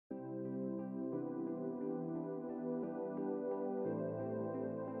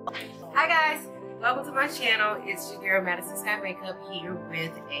Hi guys, welcome to my channel. It's your girl Madison Sky Makeup here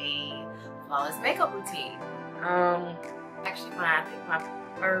with a flawless makeup routine. Actually I think my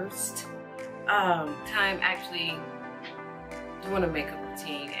first time actually doing a makeup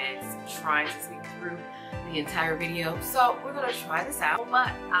routine and trying to sleep through the entire video. So we're gonna try this out,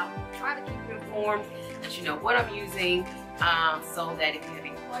 but I'll try to keep you informed, let you know what I'm using, so that if you have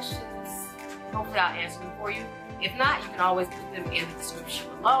any questions, hopefully I'll answer them for you. If not, you can always put them in the description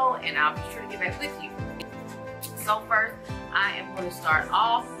below and I'll be sure to get back with you. So first, I am going to start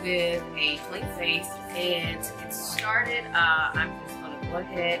off with a clean face, and to get started, I'm just going to go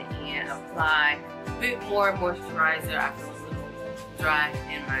ahead and apply a bit more moisturizer. I feel a little dry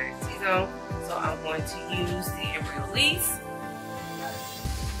in my T-zone, so I'm going to use the Embryo Lease.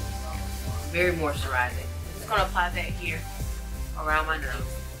 Very moisturizing. I'm just going to apply that here around my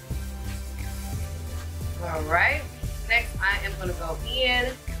nose. Alright, next I am going to go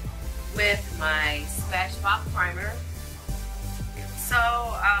in with my Spatchbox primer. So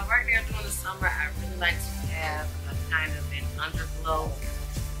right now during the summer, I really like to have a kind of an underglow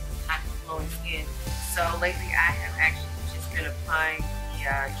type of glowing skin. So lately I have actually just been applying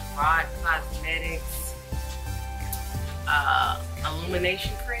the Gerard Cosmetics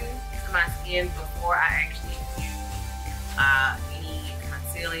illumination cream to my skin before I actually do any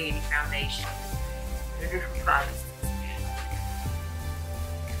concealing, any foundation. Different products.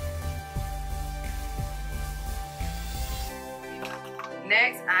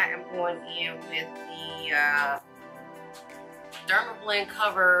 Next, I am going in with the Dermablend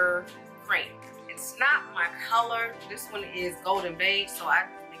Cover Cream. It's not my color. This one is Golden Beige, so I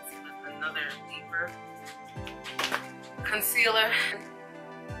mix it with another deeper concealer.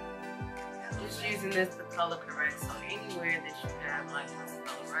 Just using this to color correct. So anywhere that you have like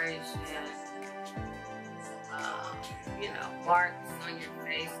discoloration, you know, marks on your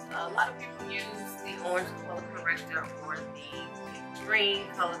face. A lot of people use the orange color corrector or the green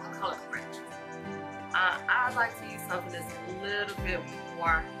color corrector. I like to use something that's a little bit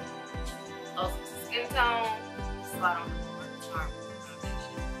more closer to skin tone, so I don't have to work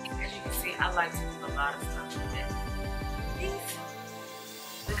foundation. As you can see, I like to do a lot of stuff with it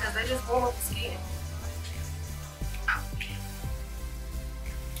because they just warm up the skin.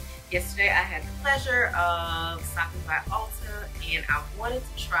 Yesterday I had the pleasure of stopping by Ulta and I wanted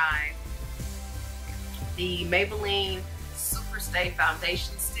to try the Maybelline Super Stay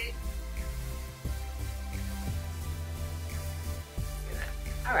Foundation Stick.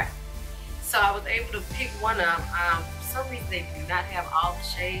 Alright, so I was able to pick one up. For some reason they do not have all the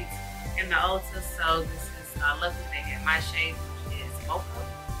shades in the Ulta, so this is luckily they had my shade, which is Mocha.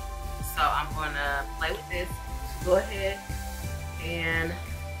 So I'm going to play with this. Go ahead and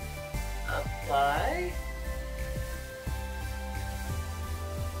apply.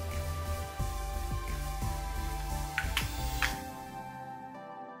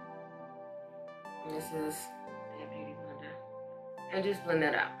 And this is a beauty blender. And just blend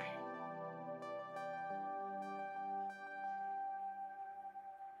that out.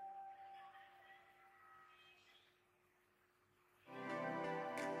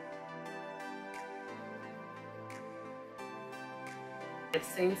 It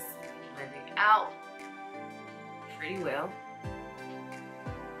seems blending out pretty well.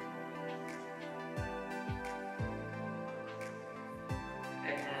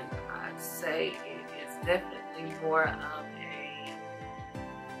 And I'd say it is definitely more of a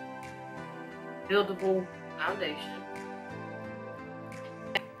buildable foundation.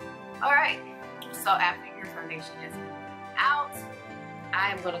 Alright, so after your foundation has been out,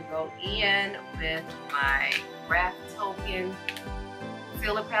 I am going to go in with my Graph Token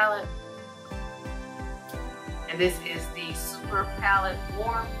concealer palette, and this is the Super Palette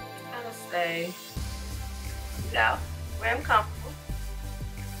Warm. Just gonna stay out where I'm comfortable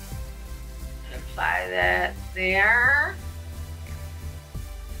and apply that there.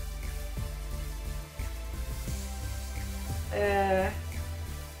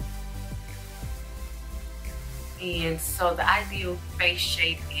 And so the ideal face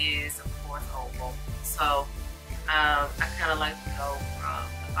shape is of course oval. So I kind of like to go from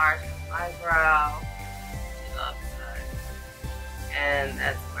the arch of my brow to the upside. And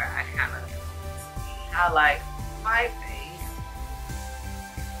that's where I kind of highlight my face,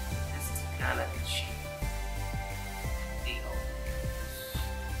 just to kind of achieve the oval.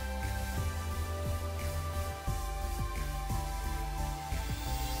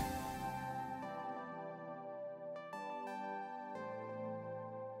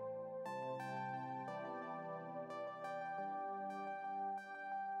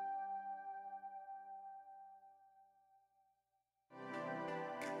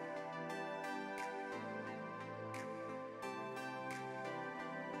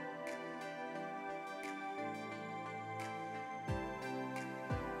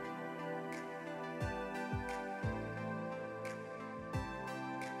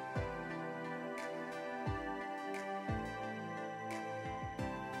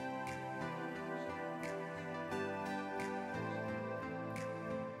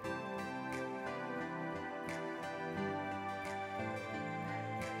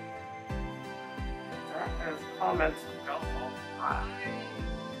 As comments go right.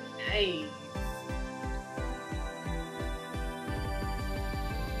 Hey.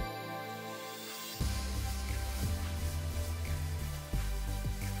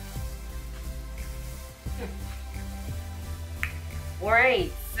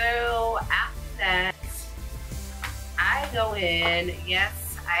 Alright, so after that, I go in,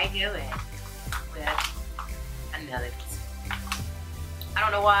 yes, I go in with another concealer. I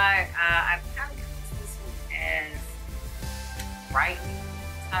don't know why, I've kind of used this one as brightening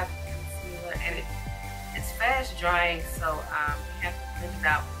type of concealer, and it's fast drying, so you have to blend it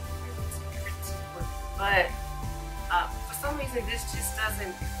out pretty quick. But for some reason, this just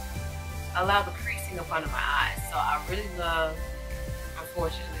doesn't allow the creasing up under my eyes, so I really love,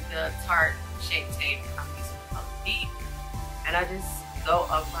 unfortunately, the Tarte Shape Tape. I'm using the color Deep, and I just go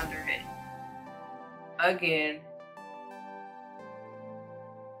up under it again.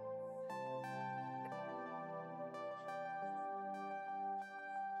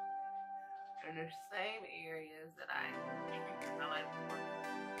 In the same areas that I like to work.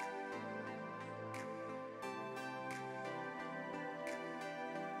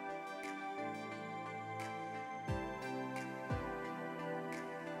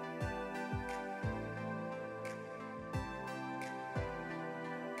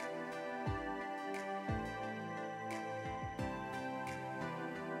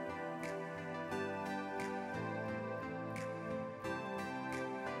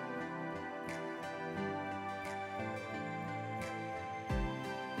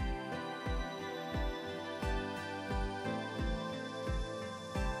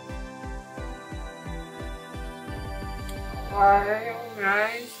 Alright,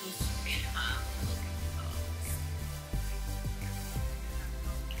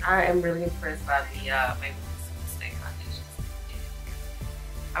 I am really impressed by the Maybelline Stay Foundation.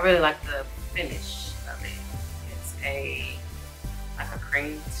 I really like the finish of it. It's like a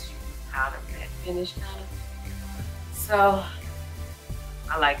cream to powder matte finish kind of. So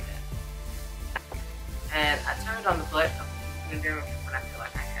I like that. And I turned on the butt of the blender when I feel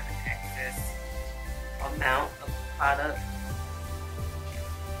like I have an excess amount of product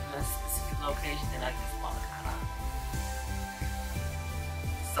in a specific location that I just want to kind of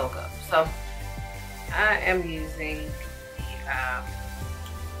soak up. So I am using the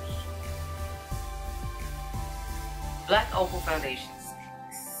Black Opal Foundation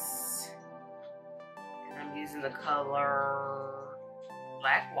Space, and I'm using the color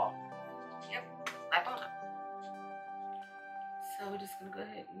Black Walnut. Yep, Black Walnut. So we're just gonna go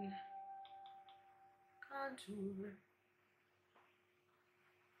ahead and contour.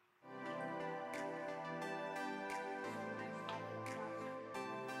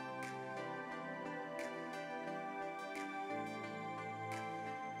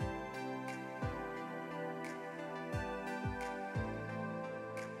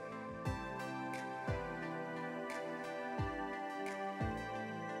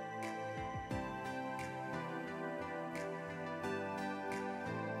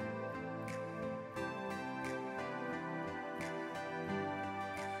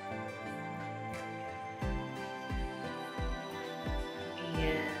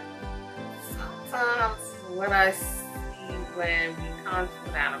 Sometimes what I see when we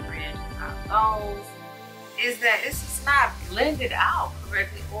contour down a ridge and our nose is that it's just not blended out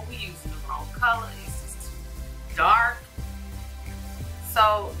correctly, or we're using the wrong color. It's just too dark.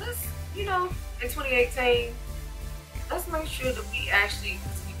 So let's, you know, in 2018, let's make sure that we actually,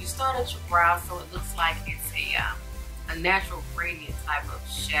 because when you start at your brow, so it looks like it's a natural gradient type of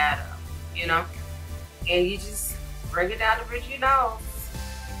shadow, you know, and you just bring it down the bridge of your nose.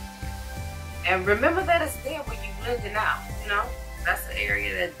 And remember that it's there when you blend it out, you know? That's an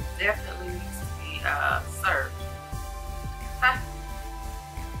area that definitely needs to be served. Okay.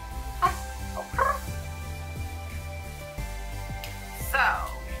 So,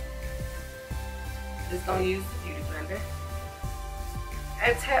 just gonna use the beauty blender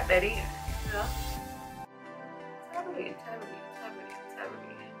and tap that in, you know? Tap it in, tap it in, tap it in, tap it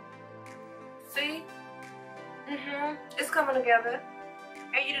in. See? It's coming together.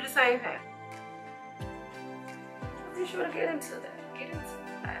 And you do the same thing. Be sure to get into that. Get into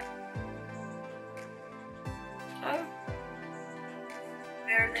that. Okay.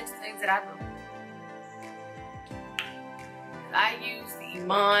 Very next things that I do. I use the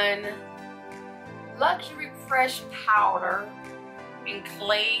Iman Luxury Fresh Powder in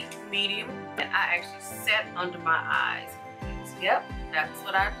Clay Medium. And I actually set under my eyes. Yep, that's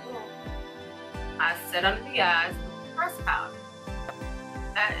what I do. I set under the eyes with press powder.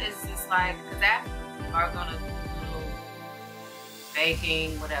 That is just like, that are gonna do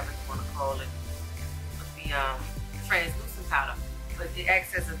baking, whatever you want to call it, with the translucent powder, but it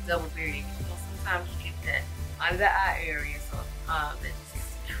acts as a double barrier. You know, sometimes you get that under the eye area, so that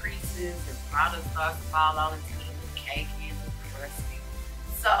just creases and product starts to fall all into it, look cakey and look crusty.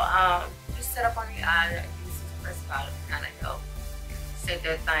 So just set up on your eye and use some pressed powder to kind of help set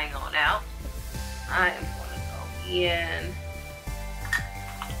that thing on out. I am going to go in,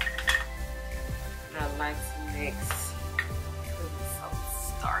 and I like to mix. So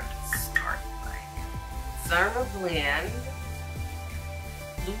start like Zerma blend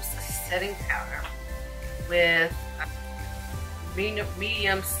loose setting powder with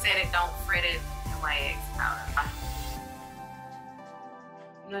medium set it, don't fret it NYX powder.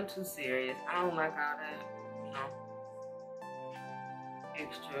 Nothing too serious. I don't like all that, you know,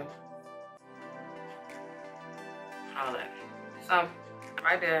 extra, all that. So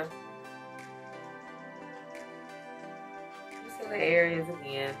right there, just in the areas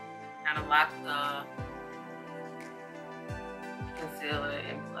again, kind of lock the concealer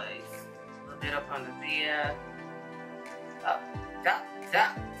in place. A little bit up under there. Up, dot,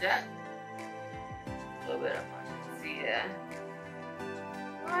 dot, dot. A little bit up under there.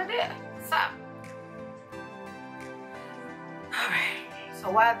 Right there. So, alright. So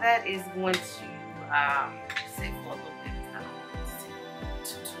while that is going to sit for a little bit, I don't want it to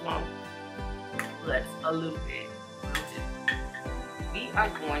sit too long, but a little bit. We are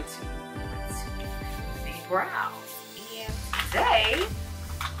going to do the brows. And today,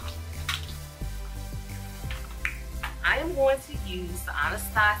 I am going to use the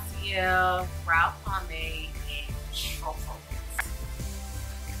Anastasia Brow Pomade in Truffles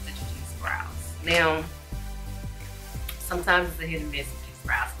to do these brows. Now, sometimes it's a hit and miss with these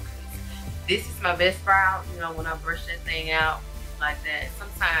brows because this is my best brow. You know, when I brush that thing out like that,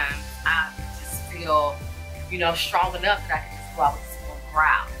 sometimes I just feel, you know, strong enough that I can just go out with this one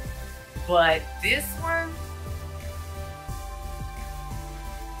brow. But this one,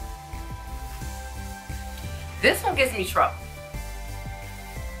 gives me trouble.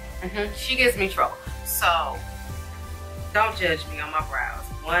 She gives me trouble. So don't judge me on my brows.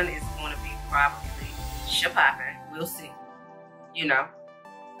 One is going to be probably shapopping. We'll see. You know.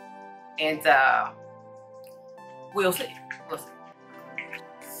 And we'll see. We'll see.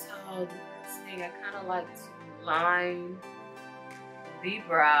 So the first thing, I kind of like to line the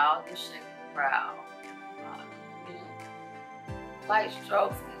brow, the shape of the brow. You know, light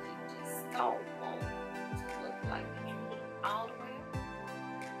strokes that you just don't want to look like you look all the way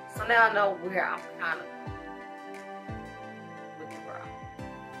up. So now I know where I'm kind of with the brow.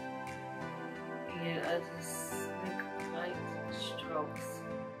 And I just make light strokes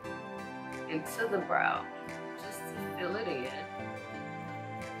into the brow just to fill it in.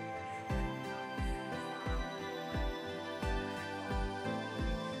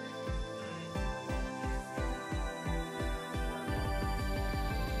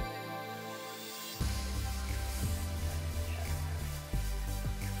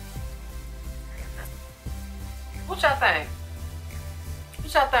 What y'all think?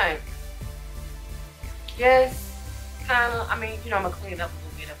 What y'all think? Yes, kind of. I mean, you know, I'm gonna clean up a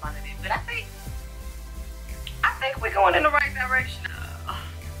little bit up under it, but I think we're going in the right direction.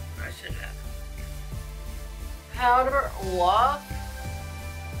 Brushing up. Powder off.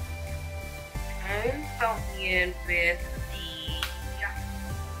 Okay, so in with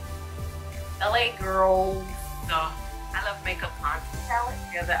the LA Girls. I love makeup contour palette.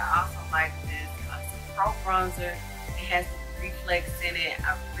 Together, I also like this Pro bronzer. It has reflex in it.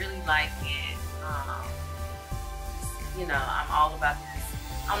 I really like it. You know, I'm all about this.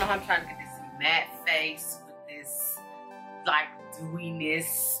 I don't know how I'm trying to get this matte face with this like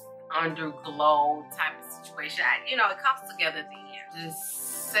dewiness, underglow type of situation. You know, it comes together at the end.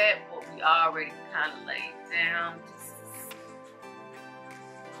 Just set what we already kind of laid down.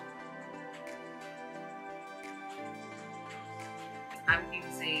 I'm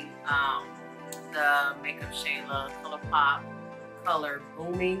using the Makeup Shayla ColourPop color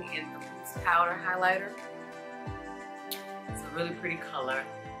Booming in the Loose Powder Highlighter. It's a really pretty color.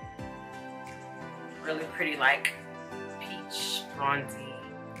 Really pretty, like peach bronzy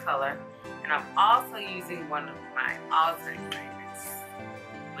color. And I'm also using one of my all-time favorites,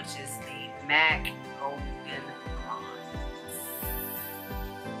 which is the MAC Golden Bronze.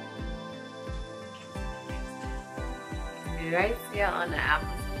 Right here on the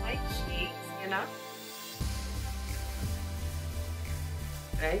apples and white cheeks, you know.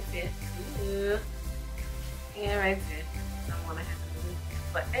 Right there. Ooh. And right there. I want to have a little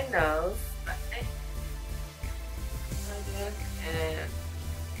button nose. Button. And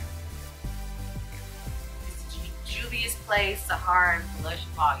this is Juvia's Place Sahara Blush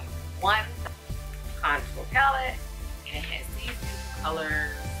Volume 1. contour palette, and it has these beautiful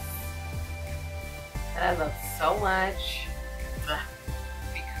colors that I love so much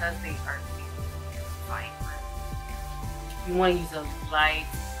because they are vibrant. You want to use a light,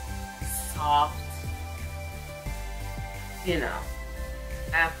 soft, you know,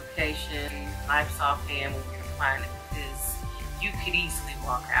 application, light soft hand when you're applying it, because you could easily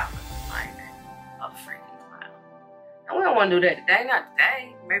walk out looking like a freaking clown. And we don't want to do that today, not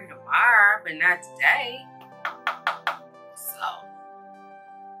today. Maybe tomorrow, but not today. So,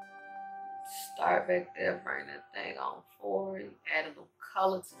 start back there, bring that thing on forward, add a little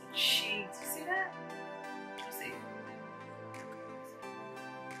color to the cheeks. You see that? You see it?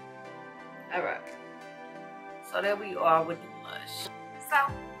 Alright. So there we are with the blush. So,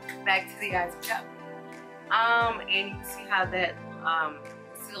 back to the eyes makeup. And you can see how that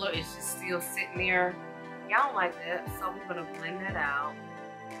concealer is just still sitting there. Y'all don't like that, so we're gonna blend that out.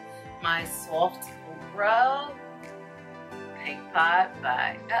 My soft rub, Pink Pot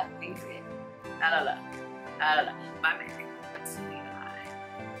by Things In. By MAC. To the eye.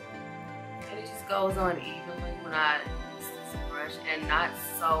 And it just goes on evenly when I use this brush, and not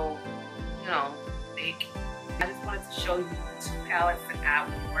so, you know, thick. I just wanted to show you the two palettes that I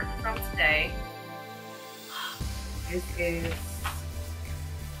will be working from today. This is,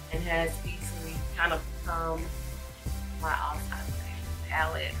 and has easily kind of become my all-time favorite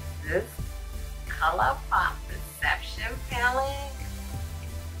palette. This ColourPop Deception palette,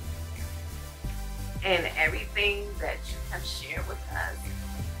 and everything that you have shared with us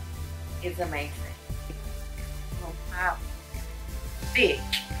is amazing. Thick,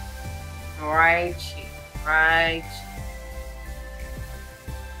 right cheek, right cheek.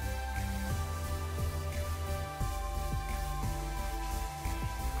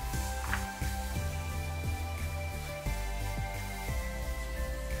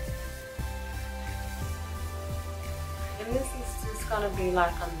 And this is just gonna be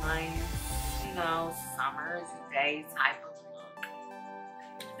like a nice, you know, summer's day type of look.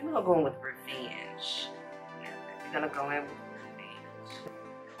 We're gonna go in with Revenge. Yeah, we're gonna go in with Revenge.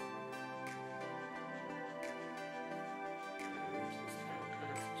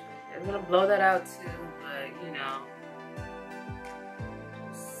 I'm gonna blow that out too, but you know,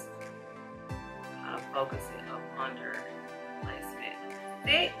 just kind of focus it up under placement.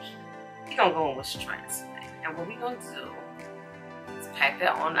 Thick, we're gonna go in with strength today. And what we're gonna do is pack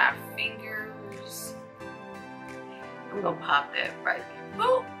that on our fingers. I'm gonna pop that right there.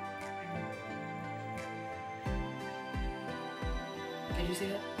 Boop. Did you see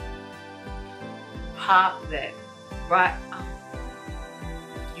that? Pop that right on.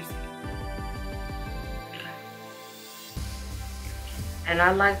 You see it? Okay. And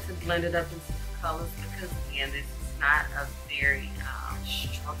I like to blend it up into the colors because, again, this is not a very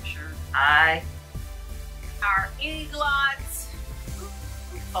structured eye. Our Inglot,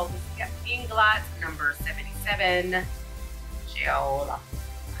 focus, we got Inglot number 77 gel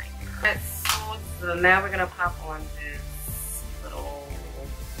liner. So now we're gonna pop on this little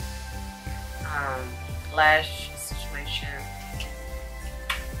lash situation.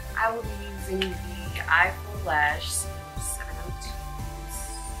 I will be using the Eiffel Lash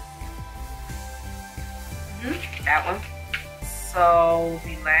 702. That one. So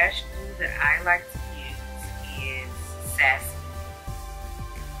the lash glue that I like to is Sassy.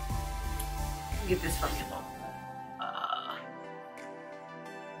 You can get this from your local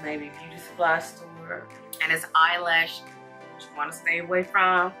maybe beauty supply store. And it's eyelash that you want to stay away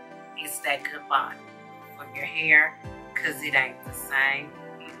from. It's that good bond for your hair, because it ain't the same.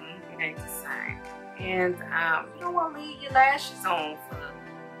 It ain't the same. And you don't want to leave your lashes on for,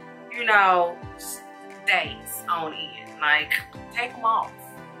 you know, days on end. Like, take them off.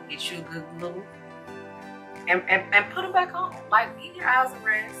 Get you a good glue. And put them back on. Like, give your eyes a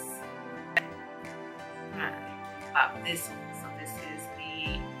rest. Alright, pop this one. So this is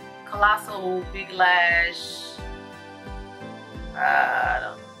the Colossal Big Lash. I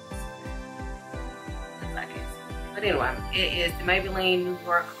don't know. Looks like this. But anyway, it is the Maybelline New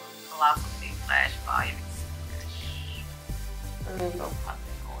York Colossal Big Lash Volume Lash. And then go pop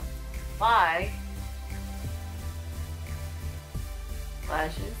that on my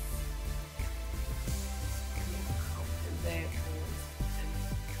lashes.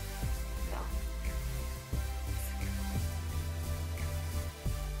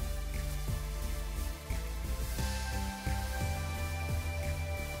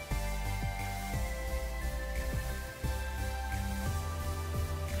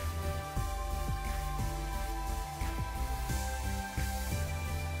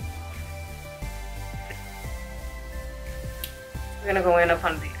 We're gonna go in up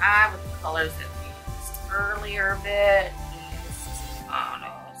under the eye with the colors that we earlier bit is on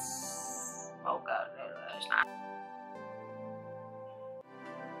us. Oh God, it's not.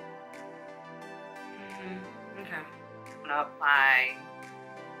 Okay, I'm gonna apply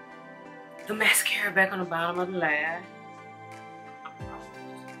the mascara back on the bottom of the lash.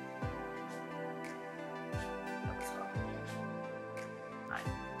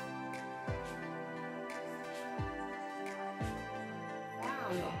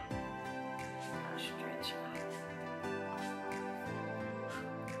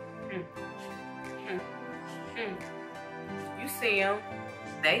 You see them,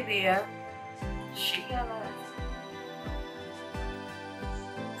 they there. She got a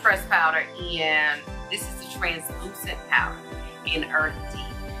pressed powder, and this is the translucent powder in Earth Deep.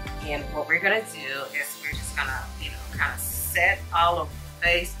 And what we're gonna do is we're just gonna, you know, kind of set all of the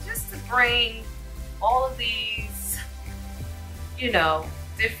face just to bring all of these, you know,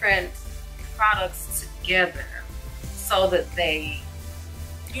 different products together so that they,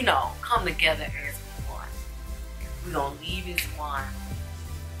 you know, come together as one. We're gonna leave as one,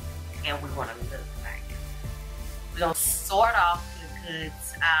 and we wanna look like it. We're gonna start off with a good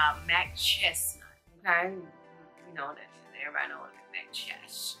MAC chestnut, okay? You know that, everybody knows what MAC chestnut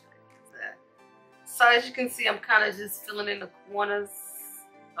is. So as you can see, I'm kind of just filling in the corners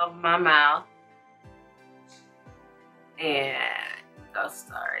of my mouth. And go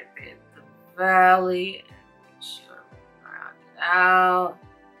start right there at the valley, and make sure to round it out.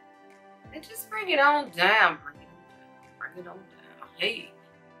 And just bring it on down, bring it on down. Hey,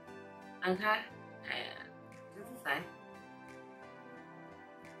 okay, and do the same.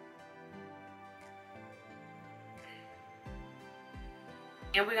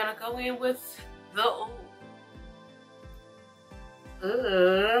 And we're gonna go in with the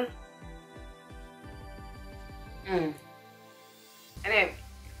and then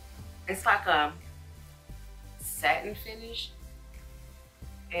it's like a satin finish,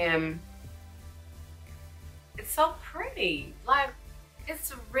 and it's so pretty. Like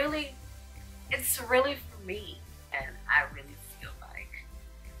it's really for me, and I really feel like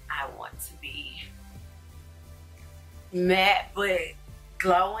I want to be matte but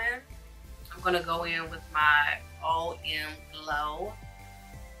glowing. I'm gonna go in with my OM Glow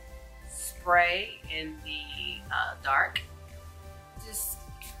spray in the dark. Just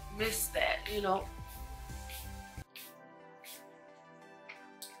miss that, you know.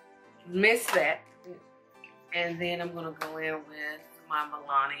 Miss that. And then I'm gonna go in with my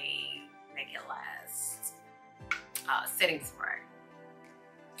Milani Make It Last setting spray,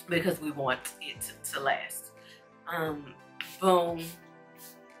 because we want it to last. Boom.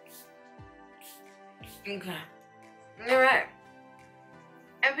 Okay. All right.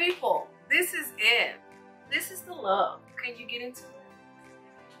 And people, this is it. This is the look. Can you get into it?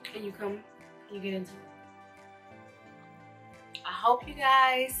 Can you get into it? I hope you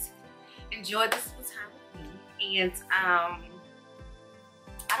guys enjoyed this little time with me. And I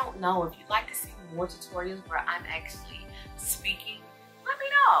don't know, if you'd like to see more tutorials where I'm actually speaking, let me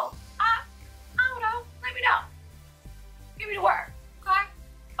know. I don't know. Let me know. Give me the word. Okay?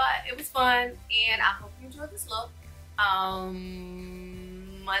 But it was fun, and I hope you enjoyed this look. Let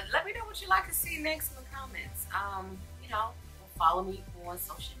me know what you'd like to see next in the comments. You know, follow me on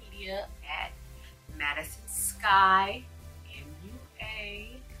social media at Madison Sky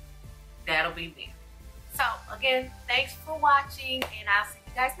MUA. That'll be me. So again, thanks for watching, and I'll see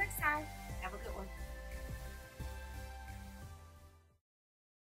you guys next time. Have a good one.